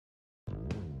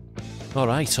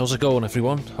Alright, how's it going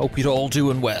everyone? Hope you're all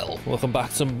doing well. Welcome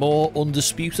back to more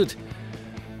Undisputed.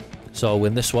 So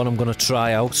in this one I'm going to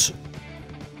try out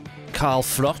Carl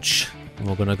Froch, and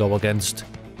we're going to go against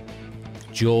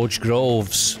George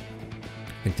Groves.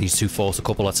 I think these two fought a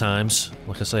couple of times.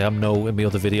 Like I say, in my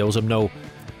other videos, I'm no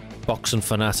boxing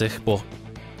fanatic, but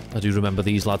I do remember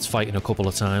these lads fighting a couple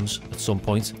of times at some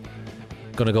point.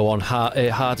 Going to go on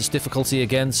hardest difficulty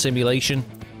again, simulation.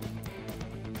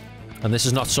 And this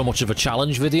is not so much of a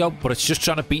challenge video, but it's just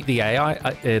trying to beat the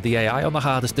AI on the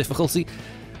hardest difficulty.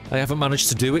 I haven't managed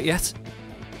to do it yet.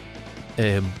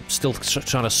 Still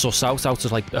trying to suss out how to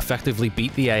like effectively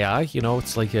beat the AI. You know,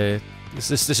 it's like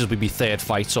this will be my third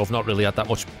fight, so I've not really had that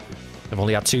much. I've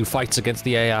only had 2 fights against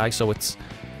the AI, so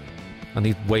I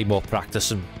need way more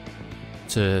practice and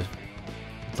to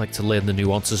learn the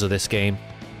nuances of this game.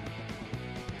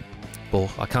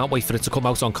 But I can't wait for it to come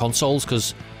out on consoles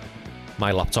because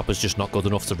my laptop is just not good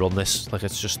enough to run this. Like,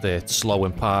 it's just slow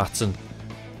in parts, and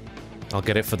I'll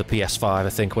get it for the PS5, I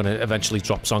think, when it eventually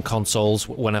drops on consoles,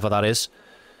 whenever that is.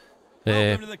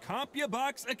 I'm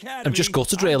just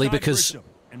gutted, really, because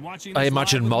I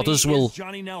imagine modders will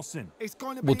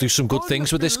do some good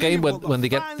things with this game when they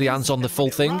get the hands on the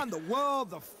full thing.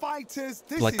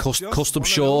 Like custom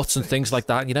shorts and things like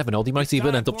that, and you never know, they might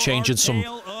even end up changing some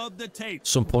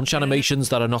punch animations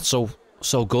that are not so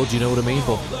good, you know what I mean?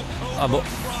 But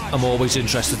I'm always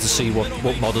interested to see what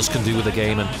modders can do with the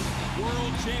game, and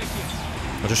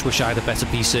I just wish I had a better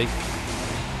PC.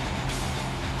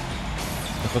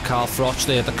 Look at Carl Froch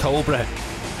there, the Cobra.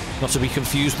 Not to be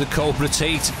confused with Cobra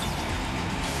Tate.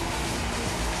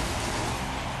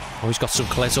 Oh, he's got some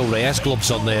Cleto Reyes gloves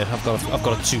on there. I've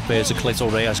got 2 pairs of Cleto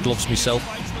Reyes gloves myself.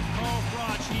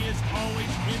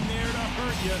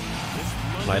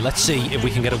 Right, let's see if we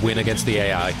can get a win against the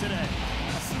AI.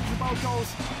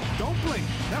 Don't blink.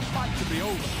 That fight could be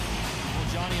over. Well,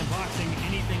 Johnny, in boxing,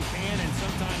 anything can and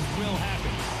sometimes will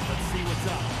happen. Let's see what's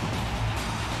up.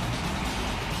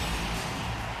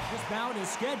 This bout is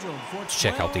scheduled for Let's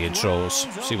check out the intros,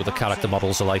 see what the character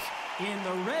models are like. In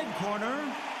the red corner,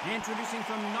 introducing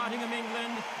from Nottingham,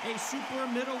 England, a super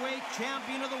middleweight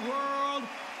champion of the world,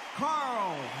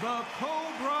 Carl the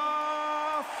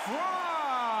Cobra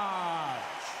Froch.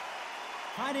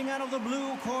 Fighting out of the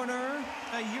blue corner,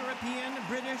 a European,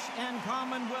 British, and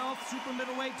Commonwealth super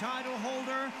middleweight title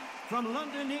holder from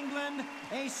London, England,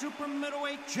 a super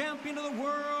middleweight champion of the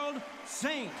world,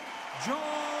 St. George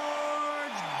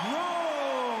Groves.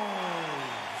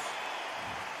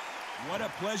 What a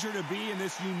pleasure to be in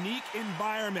this unique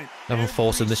environment. Haven't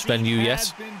fought in this venue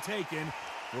yet. Been taken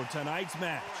for tonight's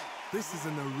match. This is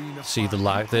an arena. See the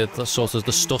sort of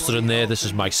the stutter in there. This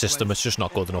is my system. It's just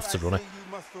not good enough to run it.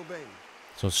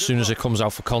 So as soon as it comes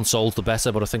out for consoles, the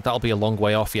better, but I think that'll be a long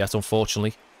way off yet,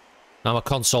 unfortunately. I'm a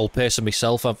console person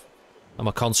myself. I'm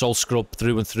a console scrub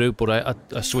through and through, but I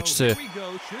switched to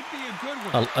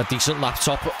a decent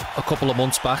laptop a couple of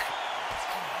months back.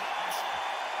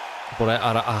 But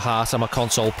at heart, I'm a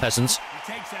console peasant.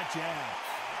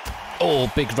 Oh,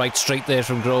 big right straight there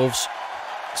from Groves.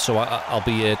 So I'll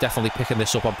be definitely picking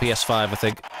this up on PS5, I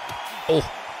think. Oh.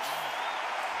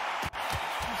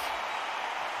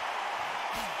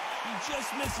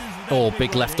 Oh,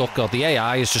 big left hook. God, the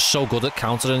AI is just so good at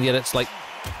countering, yet it's like,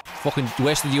 fucking,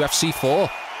 where's the UFC 4? You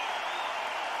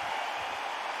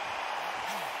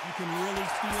can really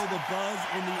feel the buzz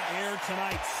in the air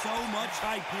tonight. So much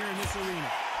hype here in this arena.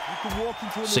 You can walk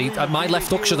into See, my left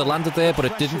hook should have landed there, but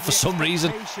it didn't for some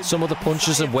reason. Some of the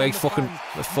punches are way fucking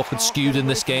skewed in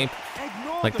this game.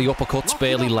 Like the uppercuts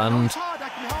barely land.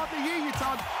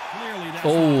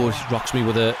 Oh, he rocks me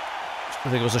with I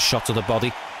think it was a shot to the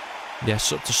body. Yes,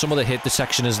 so some of the hit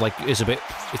detection is a bit,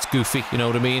 it's goofy, you know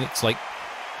what I mean? It's like,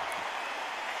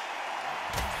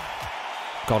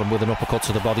 got him with an uppercut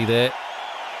to the body there.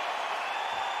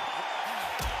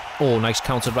 Oh, nice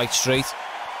counter right straight.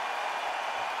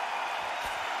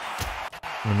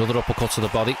 Another uppercut to the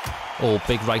body. Oh,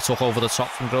 big right hook over the top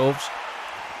from Groves.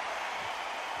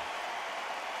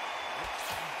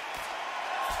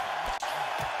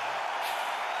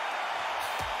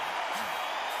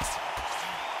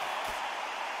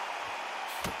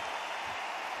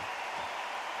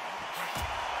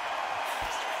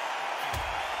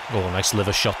 Oh, nice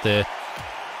liver shot there.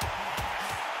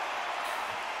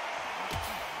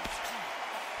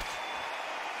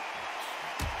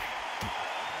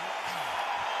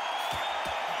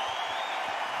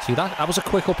 See, that was a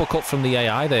quick uppercut from the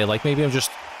AI there. Like, maybe it's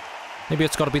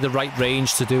got to be the right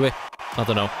range to do it. I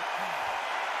don't know.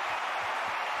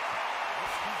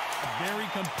 Very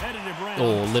competitive round.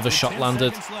 Oh, liver shot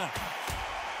landed.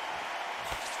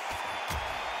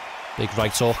 Big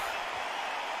right hook.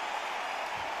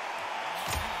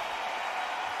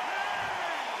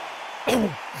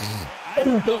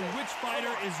 depending on which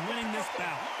fighter is winning this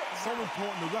bout. So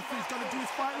important. The referee's got to do his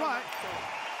fight right.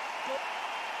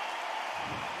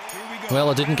 Here we go. Well,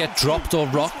 I didn't get dropped or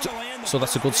rocked, so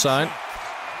that's a good sign.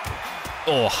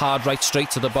 Oh, hard right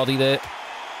straight to the body there.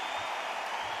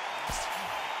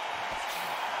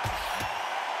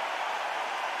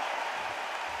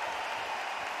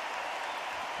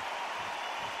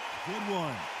 Good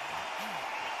one.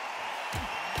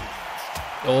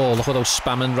 Oh, look at those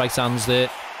spamming right hands there.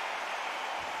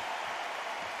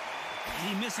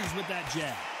 He misses with that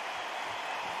jab.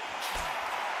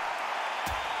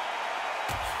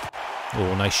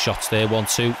 Oh, nice shots there.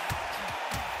 1-2.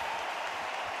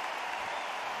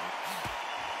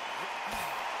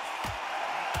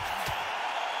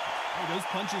 Oh, those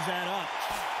punches add up.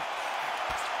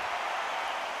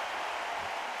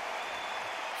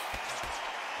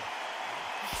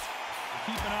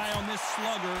 Keep an eye on this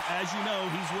slugger. As you know,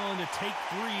 he's willing to take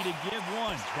 3 to give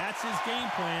 1. That's his game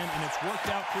plan, and it's worked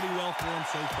out pretty well for him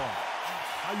so far.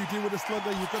 How you deal with a slugger,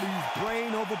 you've got to use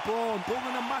brain over brawn. Go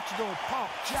in a matador, pop,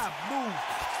 jab, move,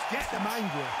 get them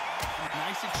angry.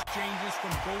 Nice exchanges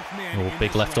from both men. Oh,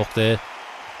 big left hook there.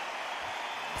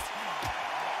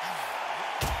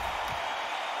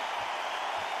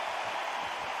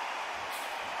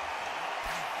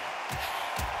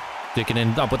 Digging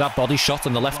in with that body shot,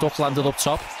 and the left hook landed up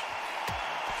top.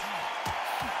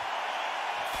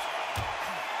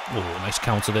 Oh, nice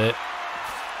counter there.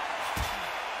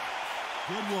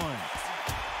 Good one.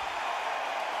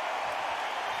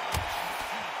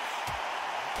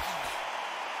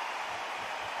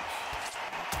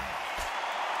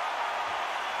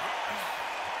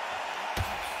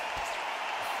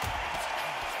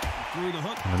 Through the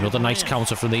hook. And another nice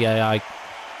counter from the AI.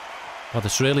 Oh,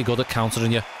 that's really good at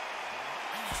countering you.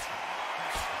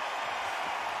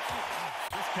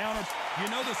 This counter, you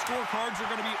know the scorecards are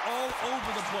going to be all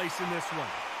over the place in this one.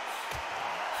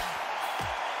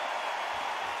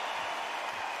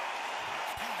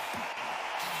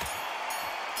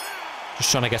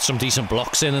 Just trying to get some decent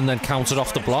blocks in and then counter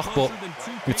off the block, but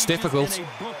it's difficult. It's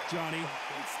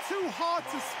too hard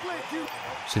to split, dude.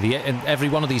 See, in every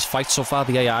one of these fights so far,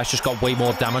 the AI's just got way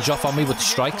more damage off on me with the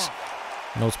strikes.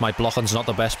 I know my blocking's not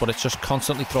the best, but it's just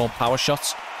constantly throwing power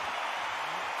shots.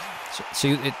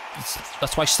 See,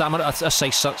 that's why stamina,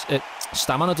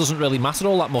 stamina doesn't really matter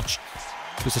all that much,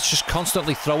 because it's just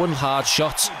constantly throwing hard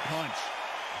shots.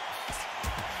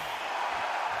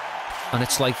 And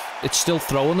it's like, it's still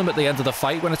throwing them at the end of the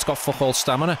fight when it's got fuck all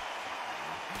stamina.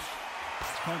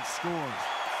 Punch scores.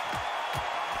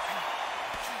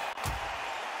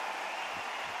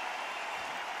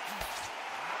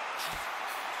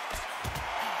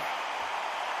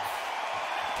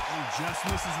 He just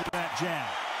misses with that jab.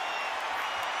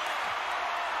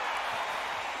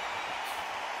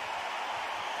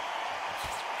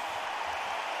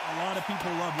 A lot of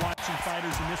people love watching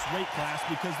fighters in this weight class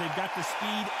because they've got the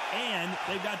speed and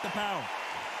they've got the power.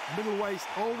 Middleweight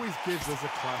always gives us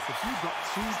a class. If you've got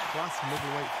 2 class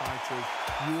middleweight fighters,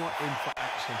 you are in for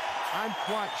action. I'm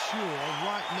quite sure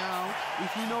right now,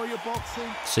 if you know your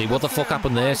boxing... See, what the fuck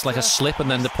happened there? It's like a slip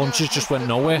and then the punches just went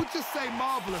nowhere. I would just say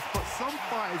marvellous, but some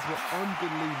fighters were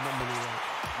unbelievable middleweight.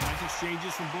 Nice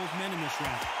exchanges from both men in this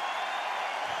round.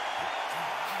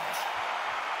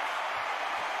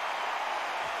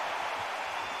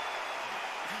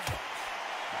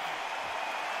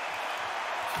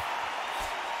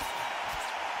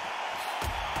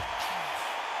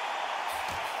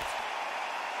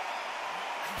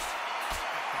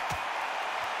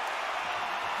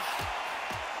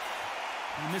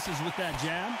 He misses with that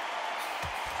jab.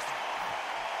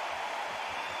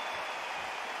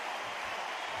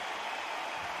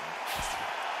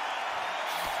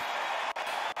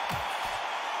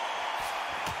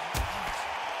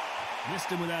 Missed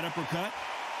him with that uppercut.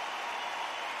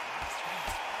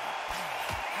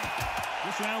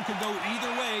 This round could go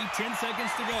either way. 10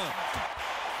 seconds to go.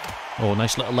 Oh,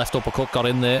 nice little left uppercut got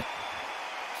in there.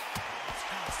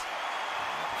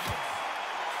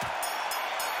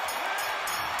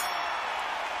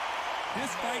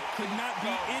 This fight could not be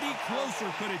any closer,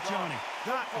 could it, Johnny?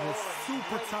 That was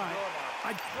super tight.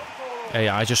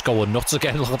 AI just going nuts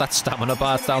again. Look at that stamina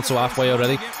bar. It's down to halfway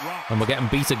already. And we're getting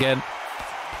beat again.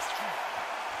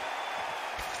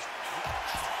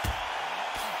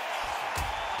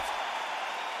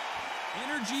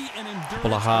 Energy and endurance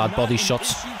Couple of hard body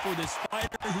shots. For this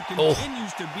fighter who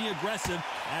continues to be aggressive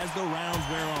as the rounds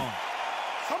wear on.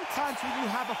 Sometimes when you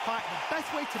have a fight, the best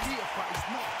way to beat a fight is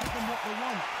not give them what they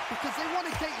want. Because they want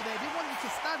to get you there. They want you to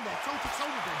stand there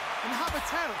toe-to-toe with them and have a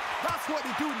terror. That's what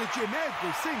they do in the gym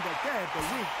every single day of the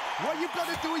week. What you've got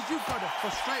to do is you've got to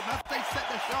frustrate them as they set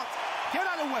their shots. Get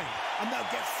out of the way. And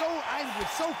they'll get so angry,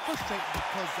 so frustrated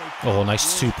because they... Oh,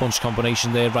 nice two-punch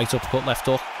combination there. Right uppercut, left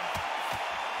hook.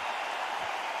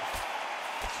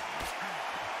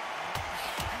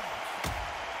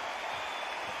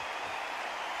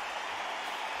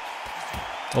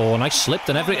 Oh, nice slipped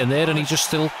and everything there, and he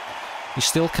still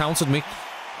countered me.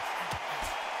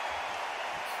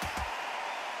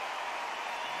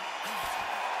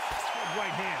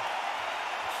 Right hand.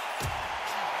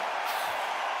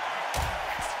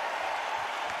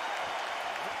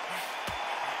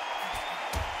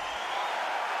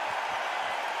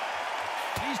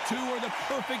 These two are the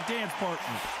perfect dance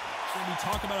partners. When we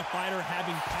talk about a fighter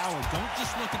having power, don't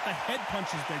just look at the head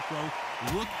punches they throw.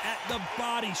 Look at the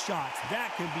body shots.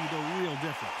 That could be the real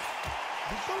difference.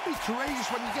 You've got to be courageous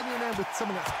when you get in there with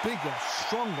someone that's bigger,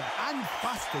 stronger, and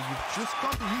faster. You've just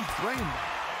got to use brain.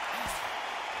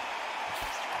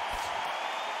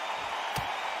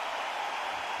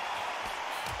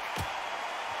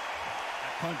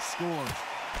 That punch scores.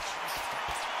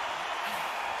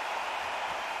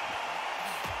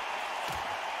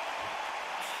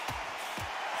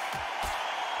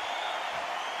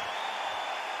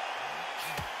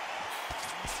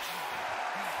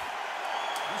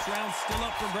 Still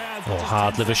up for grabs. Oh,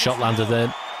 hard liver shot landed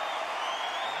there.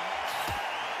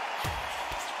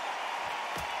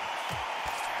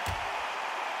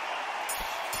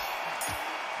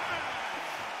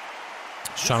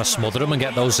 Just trying to smother him and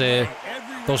get those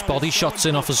body shots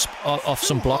in off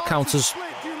some block counters. Do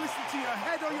you listen to your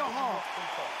head or your heart?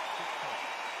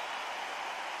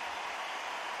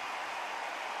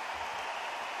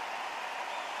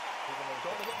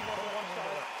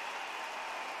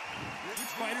 Which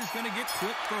fighter's going to get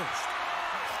quit first?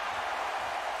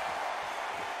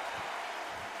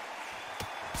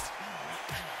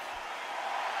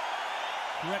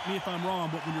 Correct me if I'm wrong,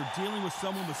 but when you're dealing with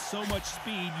someone with so much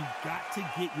speed, you've got to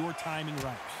get your timing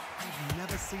right. I've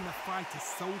never seen a fighter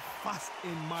so fast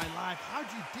in my life. How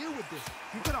do you deal with this?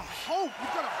 You've got to hope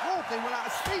they run out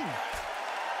of steam.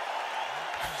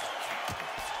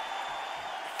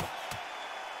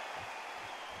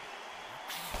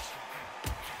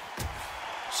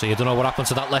 See, I don't know what happened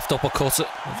to that left uppercut.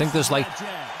 I think there's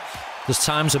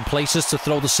times and places to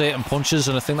throw the certain punches,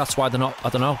 and I think that's why they're not, I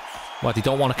don't know, why they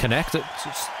don't want to connect it.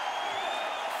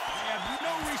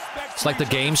 It's like the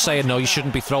game saying, no, you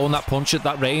shouldn't be throwing that punch at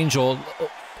that range, or,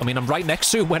 I mean, I'm right next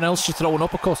to it, when else you throw an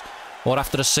uppercut? Or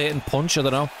after a certain punch, I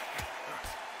don't know.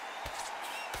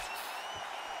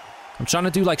 I'm trying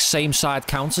to do, like, same side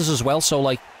counters as well, so,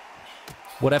 like,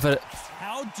 whatever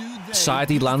side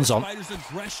he lands on,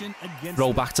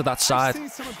 roll back to that side. I've seen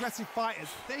some aggressive fighters.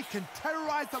 They can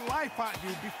terrorize the life out of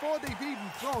you before they've even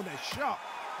thrown a shot.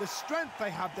 The strength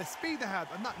they have, the speed they have,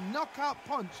 and that knockout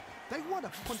punch, they want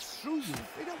to punch through you.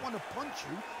 They don't want to punch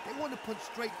you. They want to punch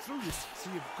straight through you. So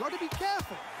you've got to be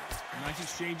careful. Nice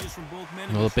exchanges from both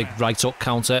men. Another big right hook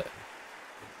counter.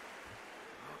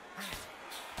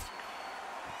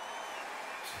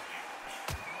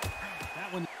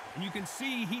 That one, and you can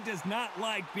see he does not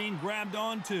like being grabbed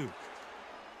onto.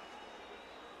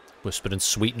 Whispering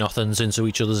sweet nothings into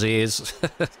each other's ears.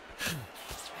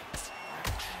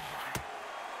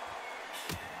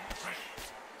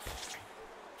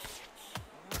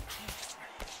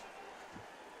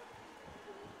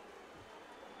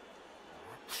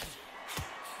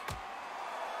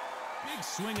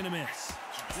 Swing and a miss.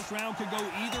 This round could go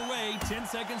either way. 10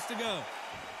 seconds to go.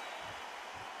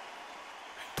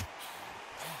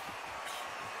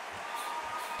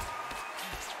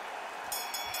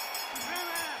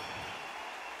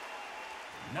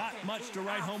 Not much to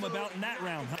write home about in that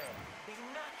round.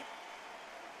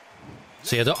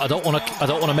 See, I don't want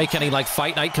to make any like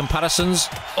fight night comparisons.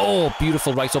 Oh,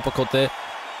 beautiful right uppercut there.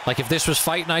 Like, if this was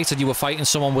fight night and you were fighting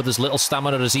someone with as little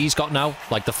stamina as he's got now,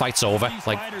 like, the fight's over.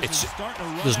 Like,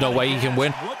 there's no way he can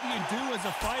win.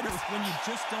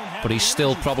 But he's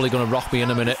still probably going to rock me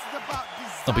in a minute.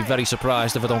 I'll be very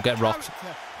surprised if I don't get rocked.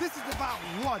 This is about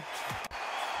one.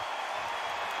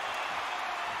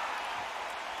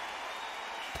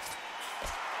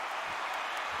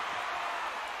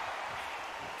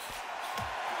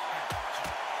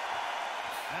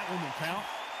 That one will count.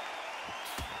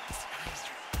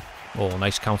 Oh,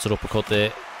 nice counter uppercut there.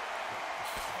 Which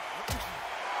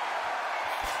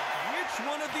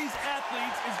one of these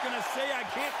athletes is going to say, I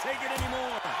can't take it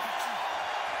anymore?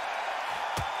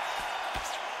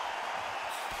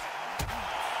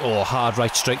 Oh, hard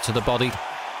right straight to the body. Hey,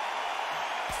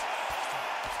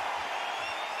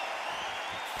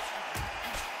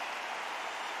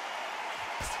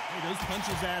 those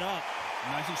punches add up.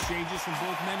 Nice exchanges from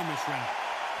both men in this round.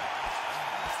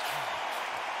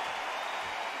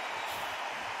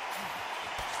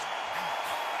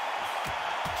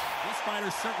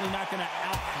 fighter's certainly not going to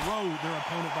outthrow their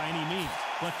opponent by any means,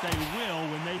 but they will,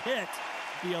 when they hit,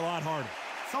 be a lot harder.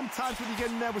 Sometimes when you get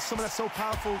in there with someone that's so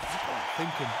powerful, you've got to think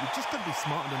him. You've just got to be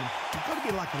smarter than him. You've got to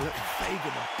be like a little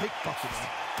Fagin or pickpocketer.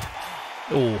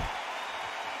 Oh.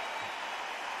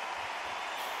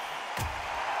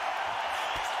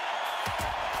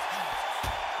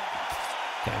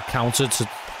 Getting countered to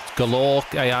galore.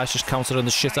 AI's just countering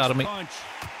the shit out of me. Punch.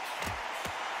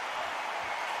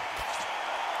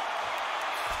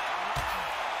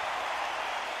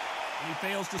 He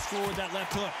fails to score with that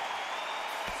left hook.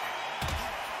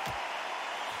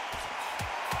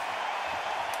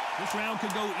 This round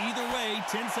could go either way.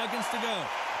 10 seconds to go.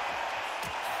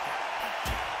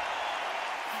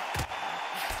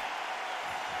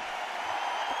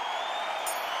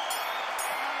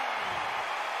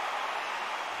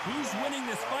 Who's winning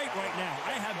this fight right now?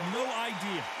 I have no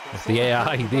idea.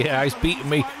 The AI's beating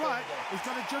me. He's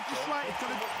got to judge this right. He's got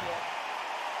to...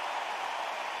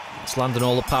 It's landing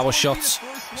all the power shots.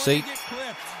 See?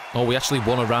 Oh, we actually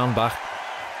won a round back.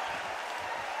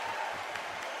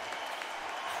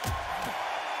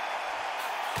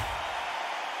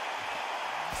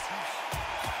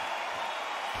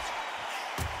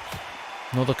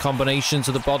 Another combination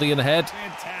to the body and the head.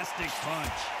 Fantastic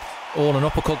punch. Oh, and an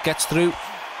uppercut gets through.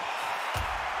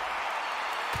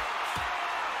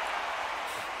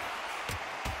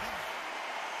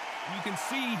 You can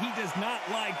see he does not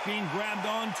like being grabbed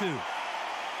onto.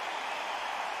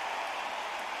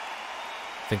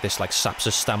 I think this like saps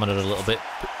his stamina a little bit,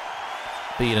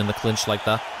 being in the clinch like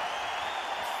that.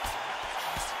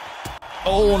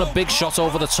 Oh, and a big shot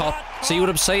over the top. See what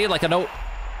I'm saying? Like, I know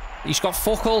he's got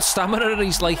fuck all stamina and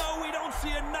he's like... No, we don't see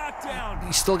a knockdown.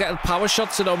 He's still getting power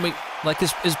shots in on me. Like,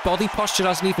 his body posture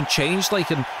hasn't even changed.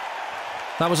 Like, and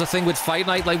that was the thing with Fight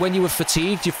Night. Like, when you were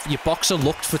fatigued, your boxer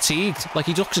looked fatigued. Like,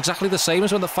 he looks exactly the same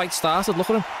as when the fight started. Look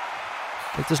at him.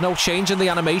 Like, there's no change in the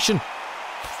animation.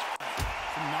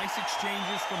 Some nice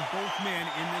exchanges from both men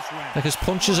in this round. Like, his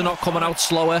punches are not coming out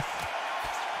slower.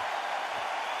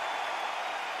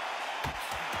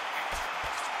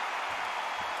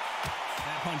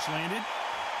 That punch landed.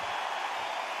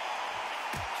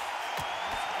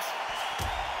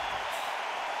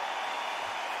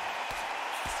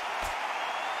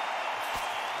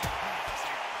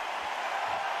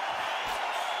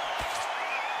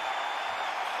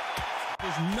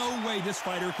 There's no way this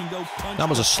fighter can go punch. That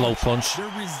was a slow punch.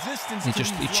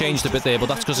 He changed a bit there, but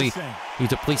that's because he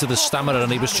depleted his stamina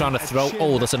and he was trying to throw.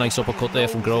 Oh, that's a nice uppercut there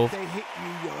from Grove. They hit you,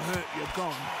 you're hurt, you're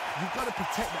gone. You've got to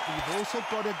protect that, but you've also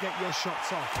got to get your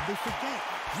shots off. And they forget,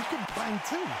 you can bang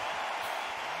too.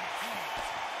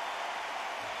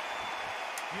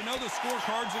 You know the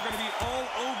scorecards are going to be all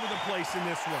over the place in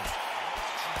this one.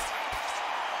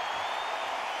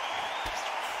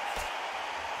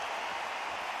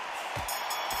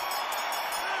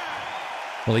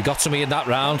 Well, he got to me in that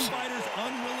round.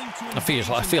 I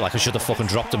feel like I should have fucking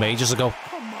dropped him ages ago.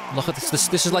 Look at this.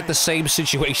 This is like the same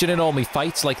situation in all my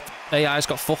fights. Like, AI's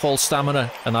got fuck all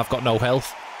stamina and I've got no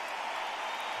health.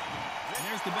 And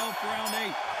there's the bell for round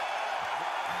 8.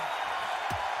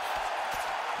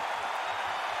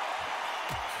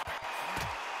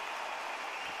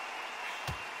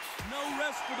 No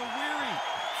rest for the weary.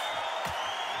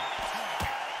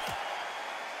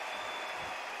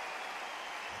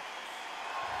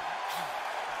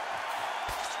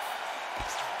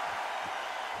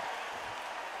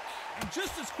 And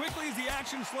just as quickly as the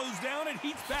action slows down, it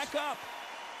heats back up.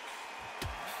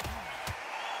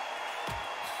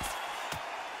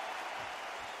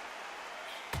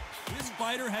 This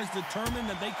fighter has determined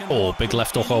that they can... Oh, big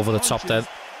left hook over the top then.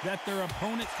 That their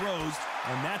opponent throws,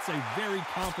 and that's a very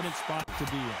confident spot to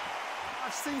be in.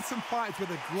 I've seen some fighters with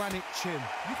a granite chin.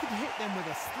 You can hit them with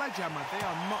a sledgehammer, they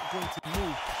are not going to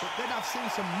move. But then I've seen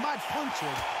some mad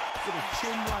punchers with a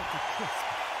chin like a crisp.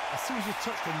 As soon as you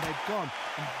touch them, they're gone.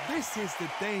 And this is the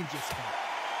danger spot.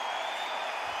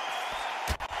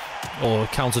 Oh,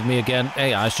 it countered me again.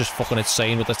 AI's just fucking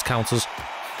insane with its counters.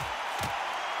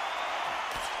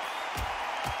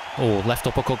 Oh, left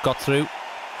uppercut got through.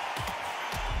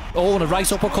 Oh, and a right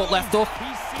uppercut left hook.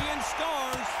 He's seeing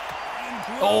stars.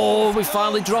 Oh, we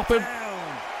finally drop him.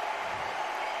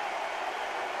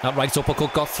 That right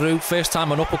uppercut got through. First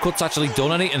time an uppercut's actually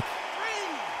done anything.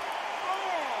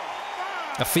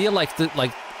 I feel like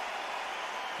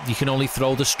you can only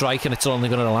throw the strike and it's only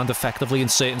going to land effectively in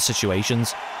certain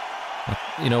situations.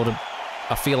 You know,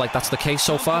 I feel like that's the case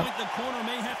so far.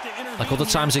 Like other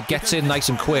times it gets in nice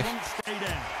and quick,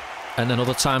 and then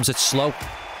other times it's slow.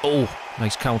 Oh,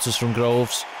 nice counters from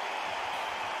Groves.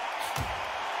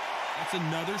 That's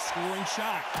another scoring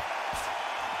shot.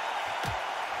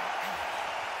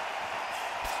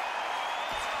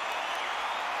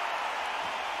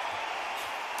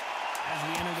 As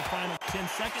we enter the final 10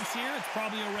 seconds here, it's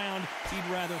probably a round he'd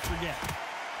rather forget.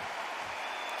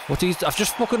 I've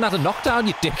just fucking had a knockdown,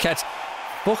 you dickhead.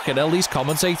 Fucking hell, these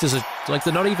commentators are like,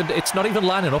 they're not even, it's not even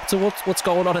lining up to what's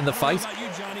going on in the fight. I don't know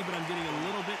about you, Johnny, but I'm getting a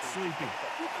little bit sleepy.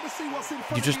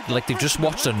 You just, like, they've just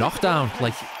watched a knockdown.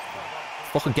 Like,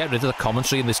 fucking get rid of the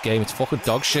commentary in this game. It's fucking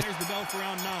dog shit. There's the bell for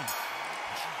round 9.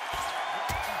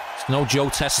 It's no Joe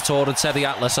Tessitore and Teddy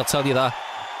Atlas, I'll tell you that.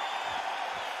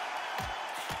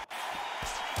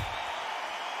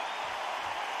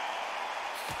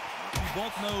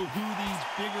 Both know who the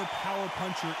bigger power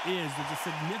puncher is. There's a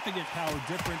significant power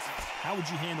difference. How would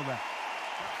you handle that?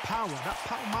 That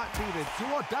power might be the do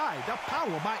or die. That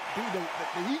power might be the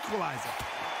equalizer.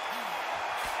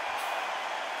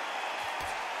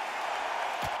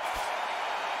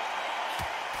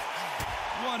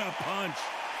 What a punch.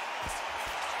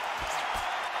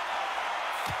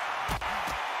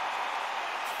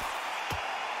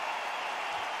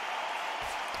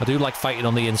 I do like fighting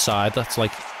on the inside. That's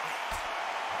like,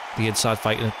 the inside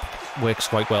fighting works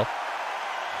quite well.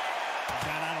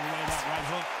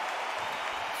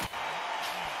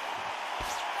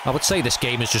 I would say this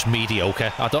game is just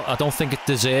mediocre. I don't think it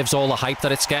deserves all the hype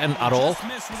that it's getting at all.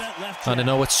 And I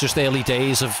know it's just early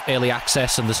days of early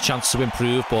access and there's a chance to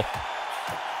improve, but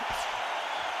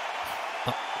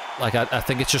like I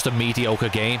think it's just a mediocre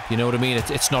game. You know what I mean?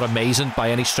 It's not amazing by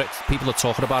any stretch. People are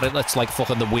talking about it. It's like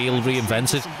fucking the wheel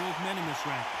reinvented.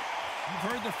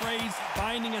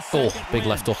 Oh, big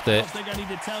left hook there.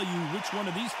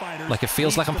 Like, it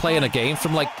feels like I'm playing a game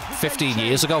from like 15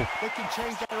 years ago.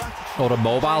 Or a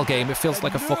mobile game. It feels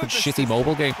like a fucking shitty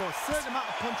mobile game.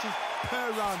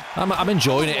 I'm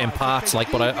enjoying it in parts,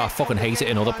 like, but I fucking hate it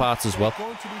in other parts as well.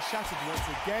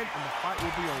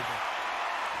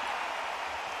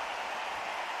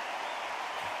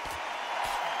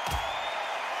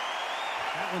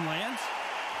 That one lands.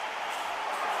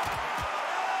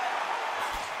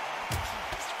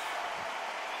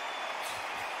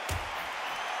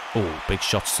 Oh, big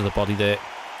shots to the body there.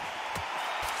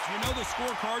 You know the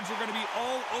scorecards are going to be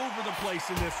all over the place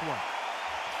in this one.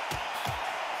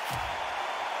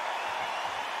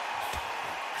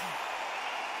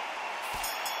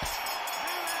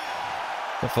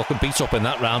 They're fucking beat up in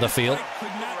that round, I feel. Could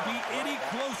not be any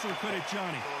closer, could it,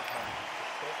 Johnny?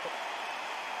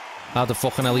 How the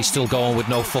fucking hell he's still going with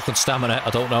no fucking stamina, I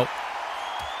don't know.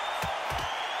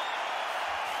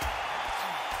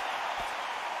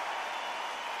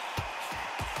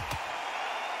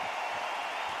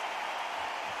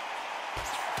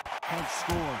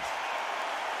 Scores.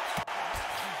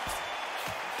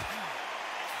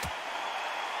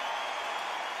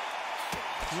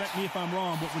 Correct me if I'm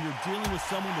wrong, but when you're dealing with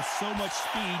someone with so much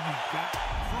speed, you've got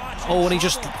crotch. Oh, and he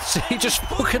just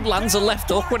fucking lands a left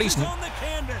hook when he's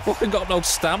fucking got no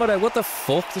stamina. What the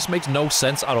fuck? This makes no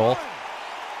sense at all.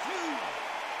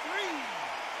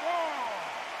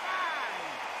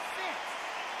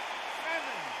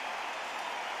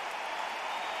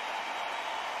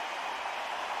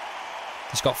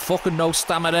 He's got fucking no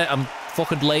stamina. I'm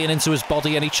fucking laying into his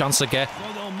body any chance I get.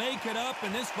 So they'll make it up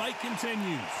and this fight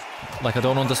continues. Like, I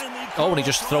don't understand. Oh, and he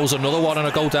just throws another one and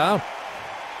I go down. 1,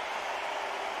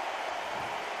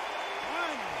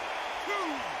 2, 3,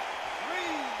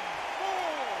 4,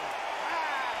 5,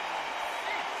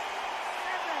 6,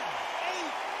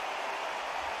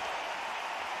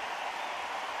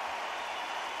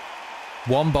 7,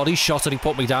 8. One body shot and he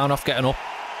put me down off getting up.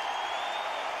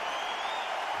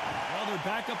 Well, they're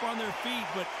back up on their feet,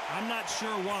 but I'm not sure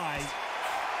why.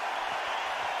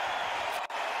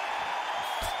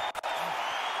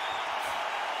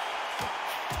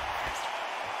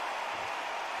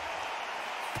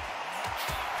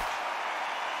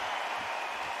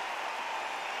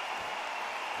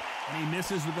 And he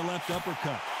misses with the left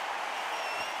uppercut.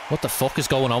 What the fuck is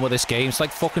going on with this game? It's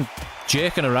like fucking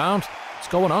jerking around. What's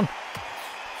going on?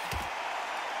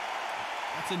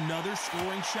 That's another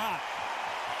scoring shot.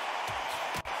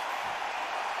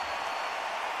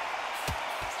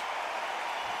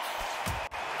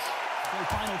 So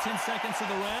final 10 seconds of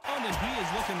the round, and he is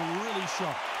looking really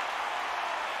sharp.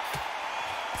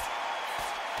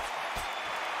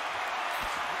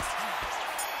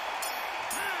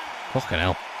 Fucking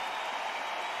hell.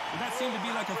 That seemed to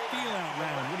be like a feel-out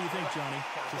round. What do you think, Johnny?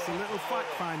 Just a little fact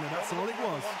finder, that's all it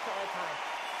was.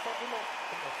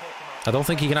 I don't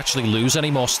think he can actually lose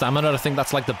any more stamina. I think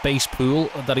that's like the base pool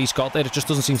that he's got there. It just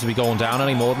doesn't seem to be going down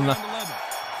any more than that.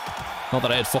 Not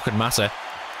that it'd fucking matter.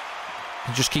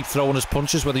 He just keep throwing his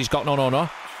punches whether he's got none or not.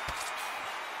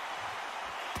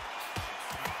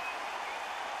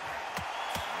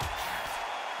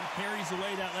 He parries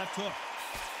away that left hook.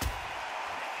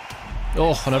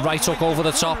 Oh, and a right hook over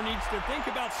the top. Needs to think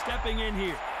about stepping in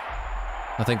here.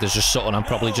 I think there's just something I'm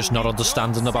probably just not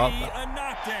understanding about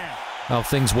how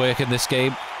things work in this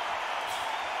game.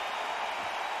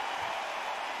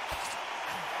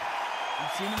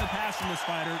 We've seen in the past from this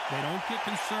fighter, they don't get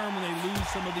concerned when they lose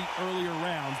some of the earlier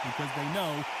rounds because they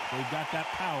know they've got that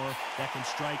power that can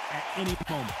strike at any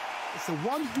moment. It's the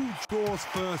one who draws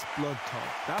first blood, Todd.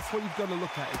 That's what you've got to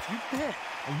look at. If you've hit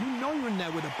and you know you're in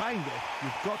there with a banger,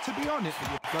 you've got to be on it, but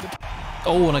you've got to...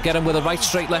 Oh, and I get him with a right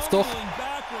straight left hook.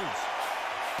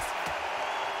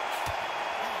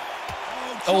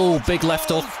 Oh, big left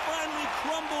hook.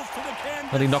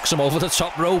 And he knocks him over the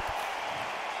top rope. 1,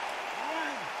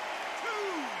 2,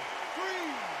 3, 4,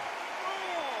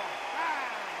 5,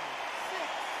 6.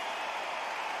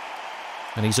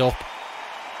 And he's up.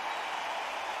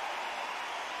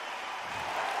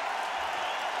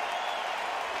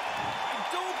 I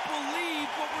don't believe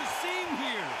what we're seeing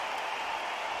here.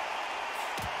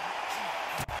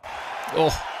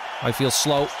 Oh, I feel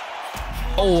slow.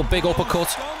 Oh, a big uppercut.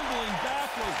 Stumbling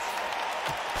backwards.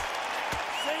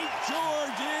 St.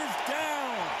 George is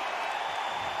down.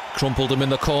 Crumpled him in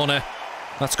the corner.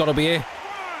 That's got to be it. 1,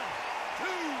 2,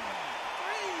 3,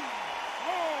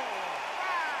 4,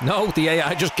 5. No, the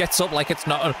AI just gets up like it's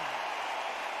not. Well,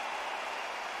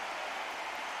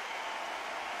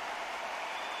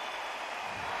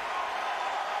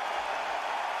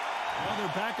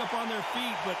 they're back up on their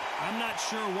feet, but I'm not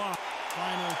sure why.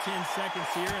 Final 10 seconds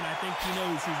here, and I think he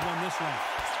knows who's won this round.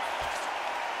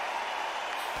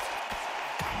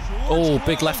 Oh,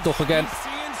 big left hook again.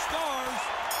 Seeing stars.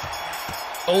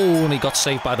 Oh, and he got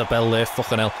saved by the bell there.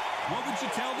 Fucking hell. What would you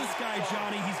tell this guy,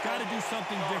 Johnny? He's got to do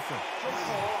something different.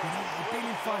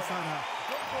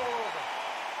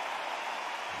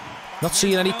 Not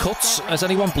seeing any cuts. Has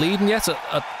anyone bleeding yet?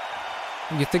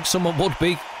 You think someone would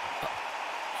be?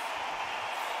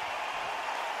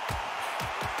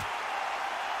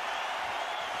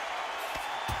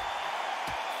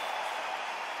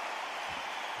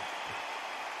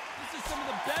 This is some of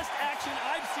the best action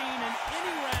I've seen in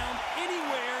any round,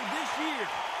 anywhere this year.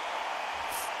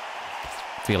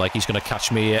 Feel like he's going to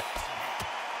catch me here.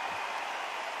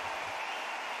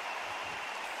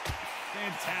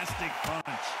 Fantastic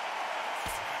punch.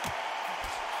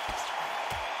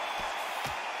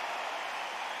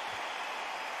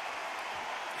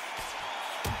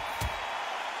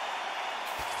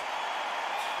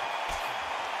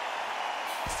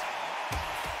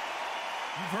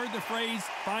 You've heard the phrase,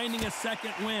 finding a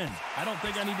second win. I don't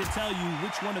think I need to tell you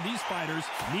which one of these fighters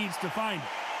needs to find it.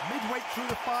 Midway through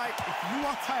the fight, if you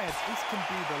are tired, this can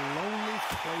be the loneliest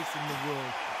place in the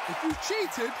world. If you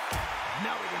cheated,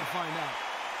 now we're going to find out.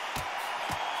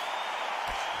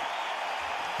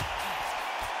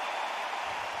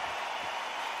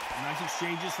 Nice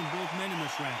exchanges from both men in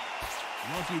this round.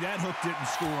 Lucky that hook didn't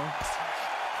score.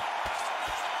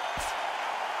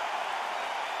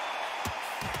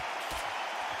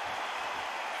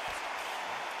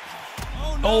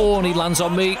 Oh, and he lands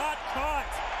on me.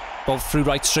 Both threw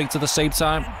right straight to the same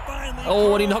time.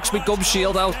 Oh, and he knocks me gum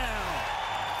shield out.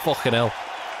 Fucking hell.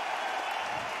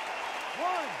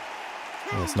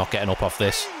 He's not getting up off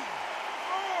this. 3, 4,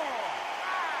 5,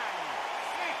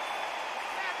 6,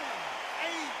 7,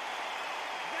 8,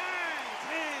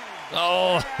 9,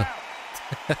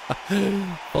 10.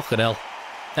 Oh. Fucking hell.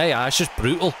 Hey, it's just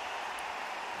brutal.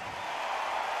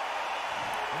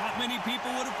 Not many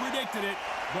people would have predicted it,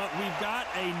 but we've got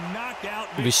a knockout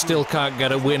victory. We still can't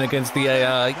get a win against the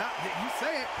AI. You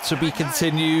say it. To be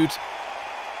continued.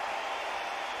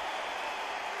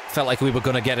 Felt like we were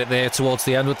going to get it there towards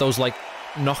the end with those, like,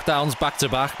 knockdowns back to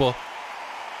back, but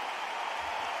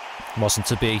wasn't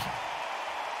to be.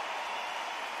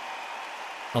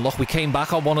 And look, we came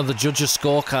back on one of the judges'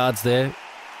 scorecards there.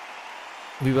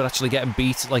 We were actually getting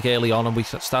beat, like, early on, and we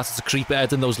started to creep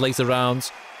ahead in those later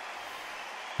rounds.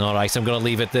 Alright, I'm going to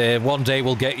leave it there. One day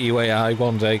we'll get you, AI,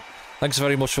 one day. Thanks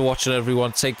very much for watching,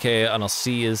 everyone. Take care, and I'll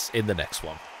see you in the next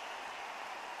one.